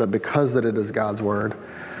person, but because that it is God's word.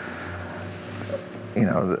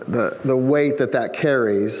 The weight that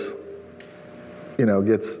carries,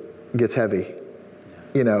 gets heavy,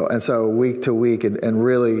 and so week to week, and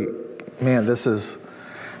really, man, this is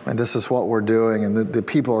what we're doing, and the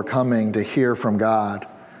people are coming to hear from God,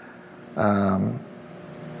 and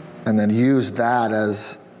then use that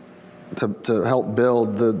as to help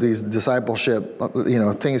build these discipleship,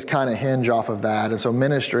 things kind of hinge off of that. And so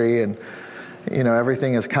ministry and,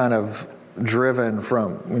 everything is kind of driven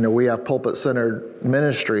from, we have pulpit-centered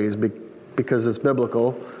ministries because it's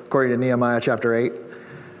biblical, according to Nehemiah chapter 8,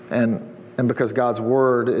 and because God's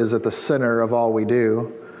word is at the center of all we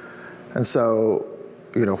do. And so,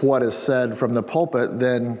 what is said from the pulpit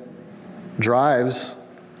then drives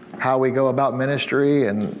how we go about ministry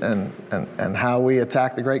and how we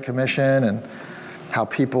attack the Great Commission, and how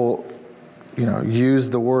people, use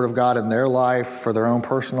the Word of God in their life for their own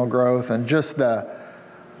personal growth, and just the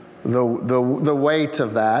weight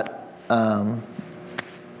of that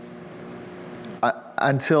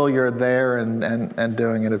until you're there and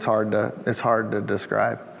doing it, it's hard to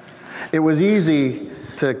describe. It was easy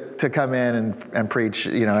to come in and preach,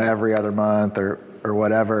 every other month or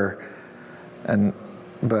whatever,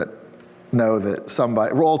 but know that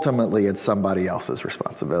ultimately it's somebody else's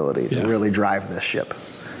responsibility to really drive this ship.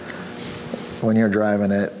 When you're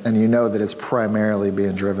driving it and that it's primarily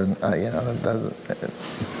being driven,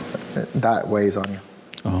 that weighs on you.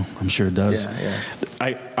 Oh, I'm sure it does. Yeah.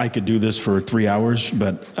 I could do this for 3 hours,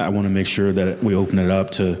 but I want to make sure that we open it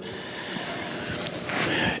up to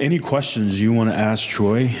any questions you want to ask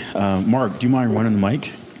Troy. Mark, do you mind running the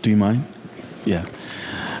mic? Do you mind? Yeah.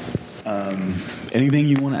 Anything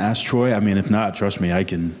you want to ask Troy? I mean, if not, trust me, I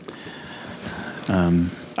can.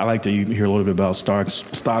 I like to hear a little bit about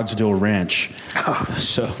Stogsdill Ranch. Oh.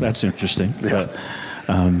 So that's interesting. Yeah.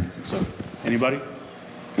 But, so, anybody?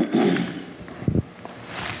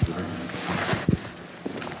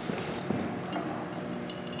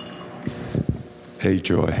 Hey,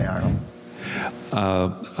 Troy. Hey, Arnold.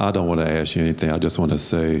 I don't want to ask you anything. I just want to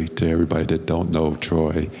say to everybody that don't know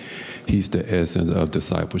Troy, he's the essence of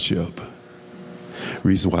discipleship.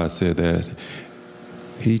 Reason why I said that,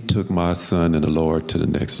 he took my son in the Lord to the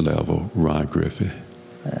next level, Ron Griffith.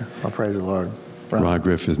 Yeah, well, praise the Lord. Ron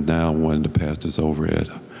Griffith is now one of the pastors over at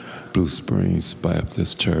Blue Springs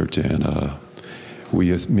Baptist Church, and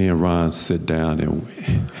me and Ron sit down, and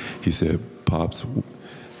he said, "Pops,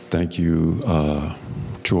 thank you.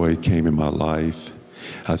 Troy came in my life."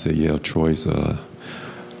 I said, "Yeah, Troy's a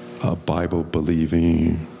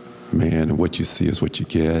Bible-believing man, and what you see is what you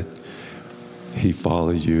get. He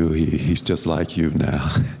followed you. He's just like you now."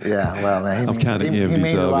 Yeah, well, man, I'm kind of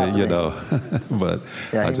envious of it, but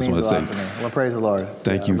yeah, I just want to say, to me. Well, praise the Lord.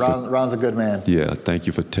 Thank you. Ron's a good man. Yeah, thank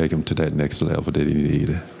you for taking him to that next level that he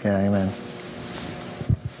needed. Yeah, amen.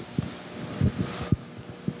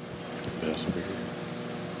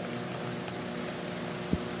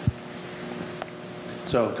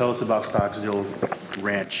 So tell us about Stogsdill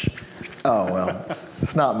Ranch. Oh, well,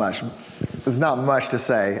 it's not much. There's not much to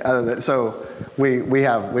say other than, so we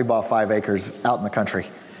bought 5 acres out in the country,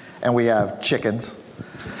 and we have chickens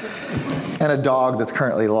and a dog that's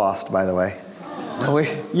currently lost, by the way.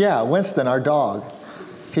 Winston, our dog.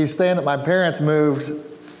 He's staying at, my parents moved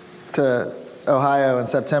to Ohio in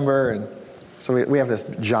September, and so we have this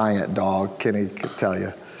giant dog, Kenny could tell you.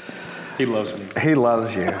 He loves me. He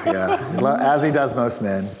loves you, yeah, as he does most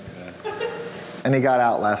men. And he got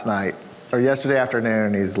out last night, or yesterday afternoon,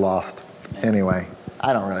 and he's lost. Anyway,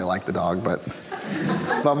 I don't really like the dog, but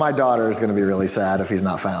my daughter is going to be really sad if he's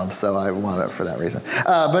not found, so I want it for that reason.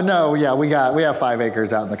 But no, yeah, we have 5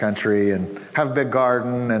 acres out in the country and have a big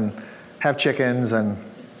garden and have chickens, and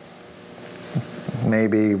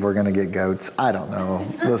maybe we're going to get goats. I don't know.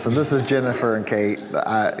 Listen, this is Jennifer and Kate.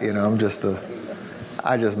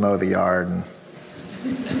 I just mow the yard and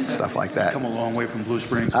stuff like that. Come a long way from Blue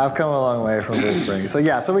Springs. I've come a long way from Blue Springs. So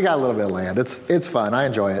yeah, so we got a little bit of land. It's fun. I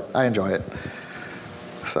enjoy it.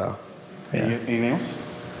 So, yeah. Anything else?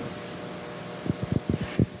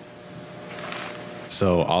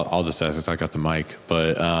 So I'll just ask since I got the mic.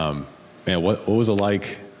 But man, what was it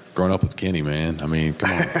like growing up with Kenny, man? I mean,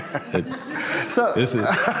 come on. So This is,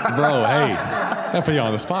 bro. Hey, I put you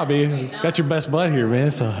on the spot, man. Got your best bud here,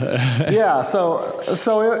 man. So yeah, it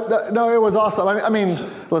was awesome. I mean,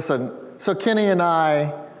 listen. So Kenny and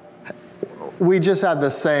I, we just had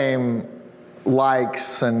the same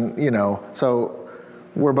likes, and so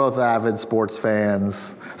we're both avid sports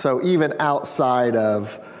fans. So even outside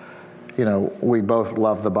of, we both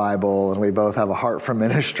love the Bible and we both have a heart for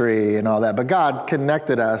ministry and all that. But God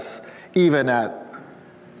connected us even at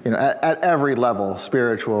every level,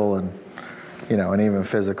 spiritual and and even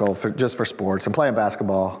physical, just for sports and playing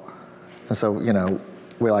basketball. And so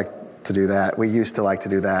we like to do that. We used to like to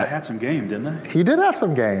do that. I had some game, didn't I? He did have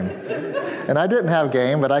some game, and I didn't have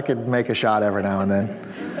game, but I could make a shot every now and then.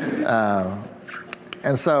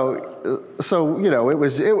 And so it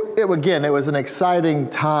was an exciting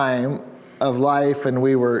time of life, and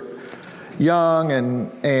we were young,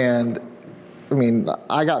 and I mean,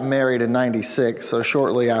 I got married in '96, so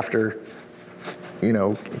shortly after,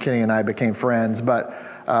 Kenny and I became friends. But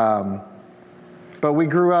we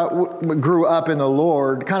grew up in the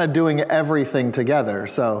Lord, kind of doing everything together.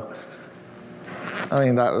 So, I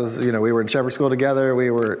mean, that was, we were in shepherd school together,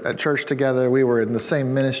 we were at church together, we were in the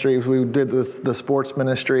same ministries, we did the sports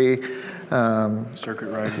ministry,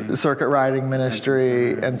 circuit riding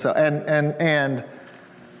ministry, and so and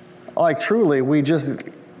like truly, we just,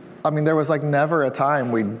 I mean, there was like never a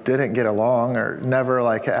time we didn't get along, or never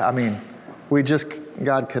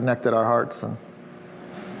God connected our hearts, and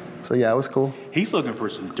so yeah, it was cool. He's looking for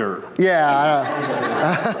some dirt. Yeah,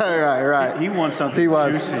 right. He wants something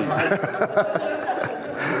juicy.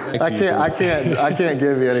 I can't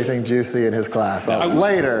give you anything juicy in his class.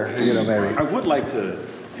 Later, maybe. I would like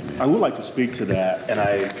to speak to that, and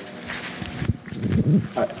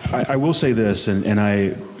I will say this, and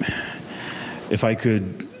if I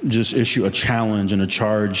could just issue a challenge and a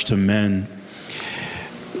charge to men,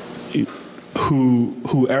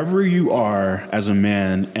 whoever you are as a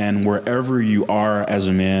man and wherever you are as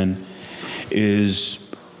a man is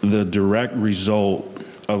the direct result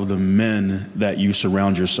of the men that you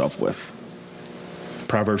surround yourself with.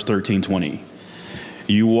 Proverbs 13:20.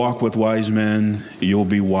 You walk with wise men, you'll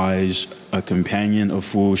be wise. A companion of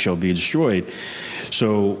fools shall be destroyed.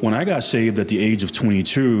 So when I got saved at the age of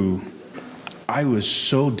 22, I was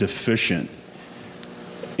so deficient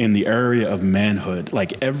in the area of manhood.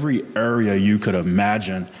 Like every area you could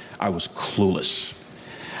imagine, I was clueless.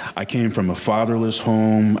 I came from a fatherless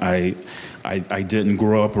home. I didn't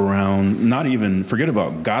grow up around, not even, forget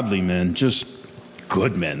about godly men, just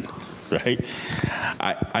good men, right?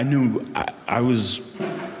 I knew I was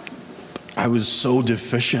so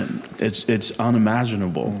deficient. It's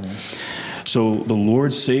unimaginable. Mm-hmm. So the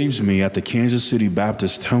Lord saves me at the Kansas City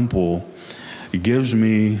Baptist Temple. He gives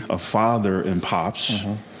me a father in Pops,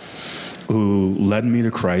 mm-hmm. who led me to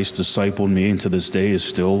Christ, discipled me, and to this day is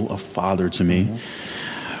still a father to me.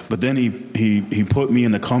 Mm-hmm. But then he put me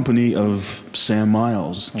in the company of Sam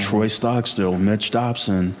Miles, mm-hmm. Troy Stockstill, Mitch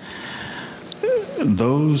Dobson,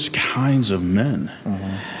 those kinds of men,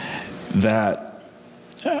 mm-hmm. that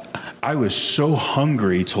I was so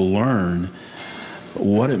hungry to learn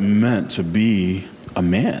what it meant to be a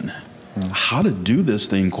man, mm-hmm. how to do this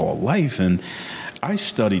thing called life. And I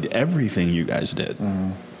studied everything you guys did,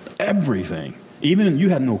 mm-hmm. everything. Even you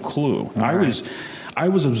had no clue. Right. I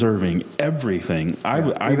was observing everything.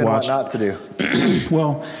 Yeah, I even watched what not to do.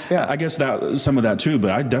 Well, yeah. I guess that some of that too.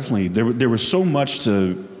 But I definitely there was so much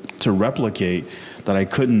to replicate that I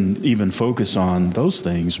couldn't even focus on those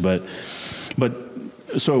things. But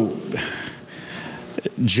so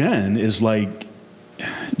Jen's like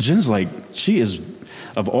she is,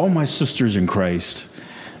 of all my sisters in Christ,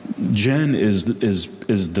 Jen is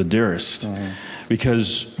the dearest, mm-hmm.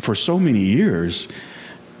 because for so many years,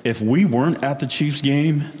 if we weren't at the Chiefs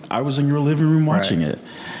game, I was in your living room watching it.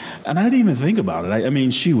 And I didn't even think about it. I mean,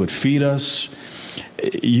 she would feed us.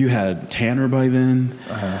 You had Tanner by then.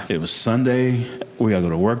 Uh-huh. It was Sunday. We gotta go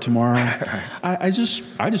to work tomorrow. I just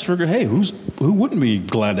figured, hey, who wouldn't be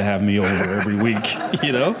glad to have me over every week?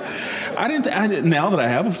 I didn't. Now that I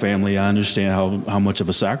have a family, I understand how much of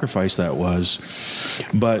a sacrifice that was.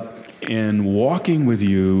 But in walking with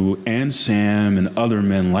you and Sam and other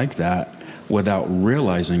men like that, without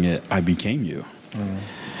realizing it, I became you. Mm.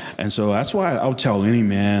 And so that's why I'll tell any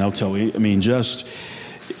man, just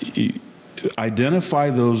identify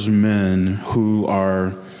those men who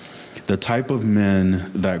are the type of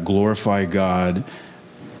men that glorify God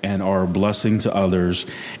and are a blessing to others.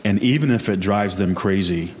 And even if it drives them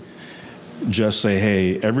crazy, just say,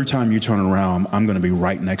 hey, every time you turn around, I'm going to be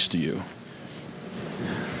right next to you.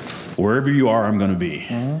 Wherever you are, I'm going to be.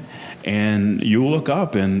 Mm-hmm. And you look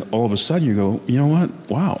up and all of a sudden you go, you know what?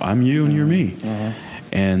 Wow, I'm you and you're me.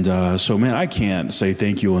 Mm-hmm. And so, man, I can't say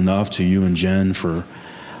thank you enough to you and Jen for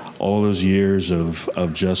all those years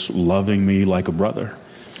of just loving me like a brother.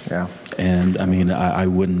 Yeah. And I mean, I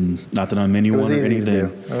wouldn't, not that I'm anyone or anything.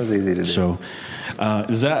 It was easy to do. So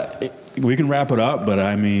is that, we can wrap it up, but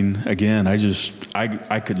I mean, again,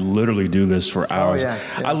 I could literally do this for hours. Oh,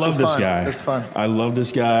 yeah. I love this guy. It's fun. I love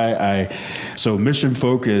this guy. So Mission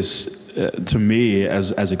Focus, to me,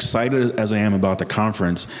 as excited as I am about the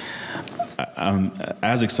conference, I'm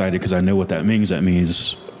as excited because I know what that means. That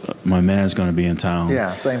means my man's going to be in town.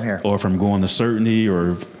 Yeah, same here. Or if I'm going to Certainty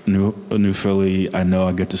or New Philly, I know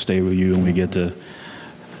I get to stay with you and we get to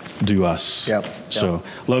do us. Yep. So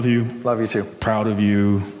love you. Love you too. Proud of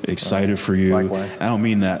you. Excited for you. Likewise. I don't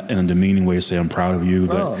mean that in a demeaning way to say I'm proud of you.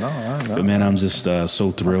 No. But man, I'm just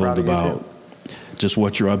so thrilled about just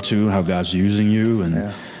what you're up to, how God's using you,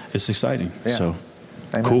 and it's exciting. Yeah. So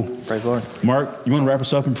Amen. Cool. Praise the Lord. Mark, you want to wrap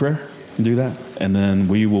us up in prayer? Do that, and then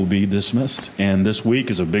we will be dismissed. And this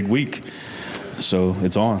week is a big week, so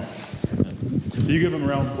it's on. You give him a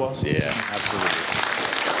round of applause. Yeah, absolutely.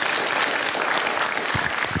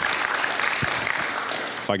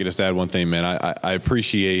 If I could just add one thing, man, I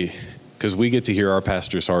appreciate, because we get to hear our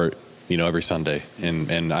pastor's heart, every Sunday,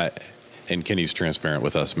 and Kenny's transparent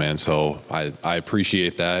with us, man. So I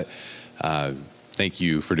appreciate that. Thank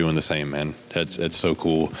you for doing the same, man. It's so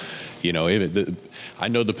cool. I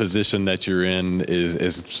know the position that you're in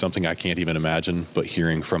is something I can't even imagine, but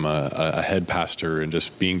hearing from a head pastor and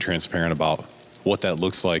just being transparent about what that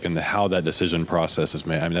looks like and how that decision process is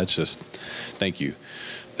made. I mean, that's just, thank you.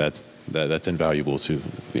 That's invaluable to,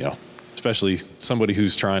 especially somebody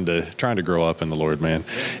who's trying to grow up in the Lord, man.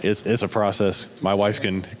 It's a process. My wife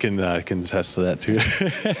can attest to that too.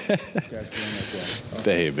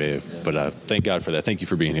 Hey, babe. But thank God for that. Thank you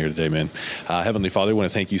for being here today, man. Heavenly Father, I want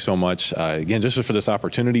to thank you so much again, just for this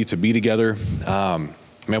opportunity to be together. Man,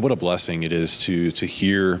 what a blessing it is to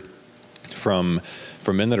hear from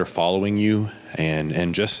men that are following you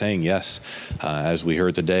and just saying yes, as we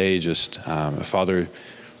heard today. Just Father,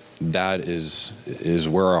 that is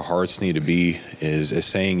where our hearts need to be, is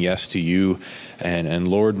saying yes to you. And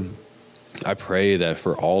Lord, I pray that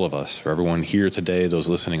for all of us, for everyone here today, those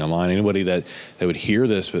listening online, anybody that would hear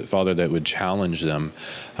this, but Father, that would challenge them,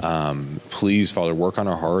 please, Father, work on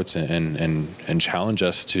our hearts and challenge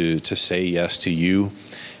us to say yes to you.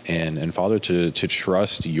 And Father, to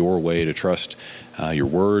trust your way, to trust your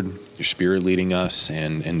word, your Spirit leading us,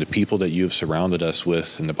 and the people that you have surrounded us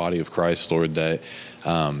with in the body of Christ, Lord, that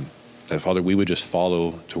Father, we would just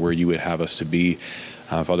follow to where you would have us to be.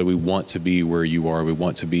 Father, we want to be where you are. We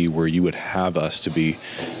want to be where you would have us to be,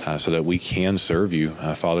 so that we can serve you,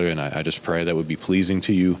 Father. And I just pray that would be pleasing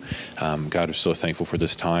to you. God, I'm so thankful for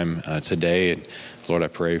this time today. And Lord, I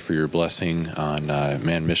pray for your blessing on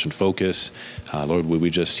Mission Focus. Lord, would we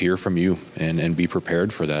just hear from you and be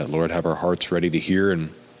prepared for that? Lord, have our hearts ready to hear and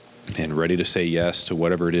ready to say yes to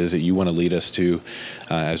whatever it is that you want to lead us to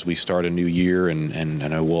as we start a new year. And I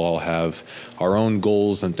know we'll all have our own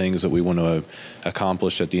goals and things that we want to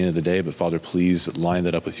accomplish at the end of the day. But Father, please line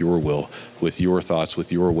that up with your will, with your thoughts,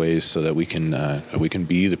 with your ways, so that we can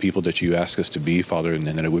be the people that you ask us to be, Father, and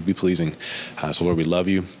that it would be pleasing. So Lord, we love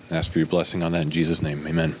you. Ask for your blessing on that in Jesus' name.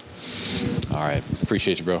 Amen. All right.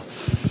 Appreciate you, bro.